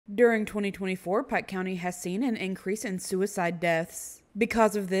During 2024, Pike County has seen an increase in suicide deaths.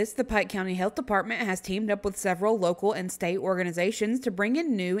 Because of this, the Pike County Health Department has teamed up with several local and state organizations to bring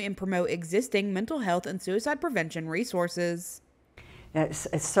in new and promote existing mental health and suicide prevention resources. It's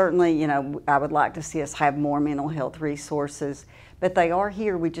certainly, I would like to see us have more mental health resources, but they are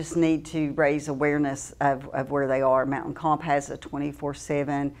here. We just need to raise awareness of where they are. Mountain Comp has a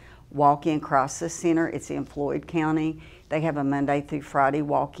 24/7 walk-in crisis center. It's in Floyd County. They have a Monday through Friday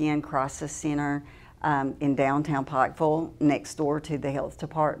walk-in crisis center in downtown Pikeville, next door to the health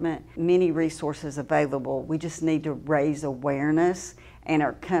department. Many resources available. We just need to raise awareness and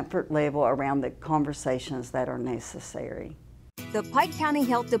our comfort level around the conversations that are necessary. The Pike County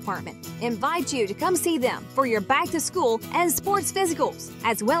Health Department invites you to come see them for your back to school and sports physicals,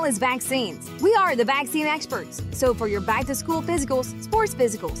 as well as vaccines. We are the vaccine experts, so for your back to school physicals, sports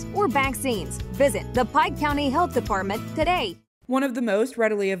physicals, or vaccines, visit the Pike County Health Department today. One of the most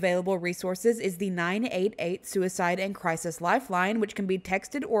readily available resources is the 988 Suicide and Crisis Lifeline, which can be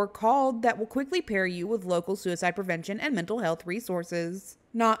texted or called that will quickly pair you with local suicide prevention and mental health resources.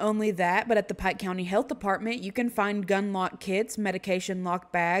 Not only that, but at the Pike County Health Department, you can find gun lock kits, medication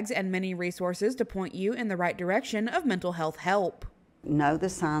lock bags, and many resources to point you in the right direction of mental health help. Know the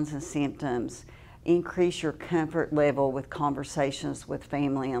signs and symptoms. Increase your comfort level with conversations with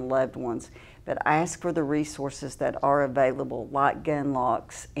family and loved ones, but ask for the resources that are available, like gun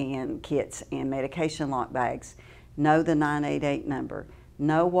locks and kits and medication lock bags. Know the 988 number.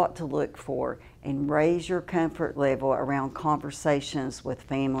 Know what to look for, and raise your comfort level around conversations with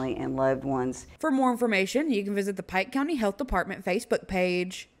family and loved ones. For more information, you can visit the Pike County Health Department Facebook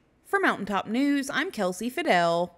page. For Mountaintop News, I'm Kelsey Fidel.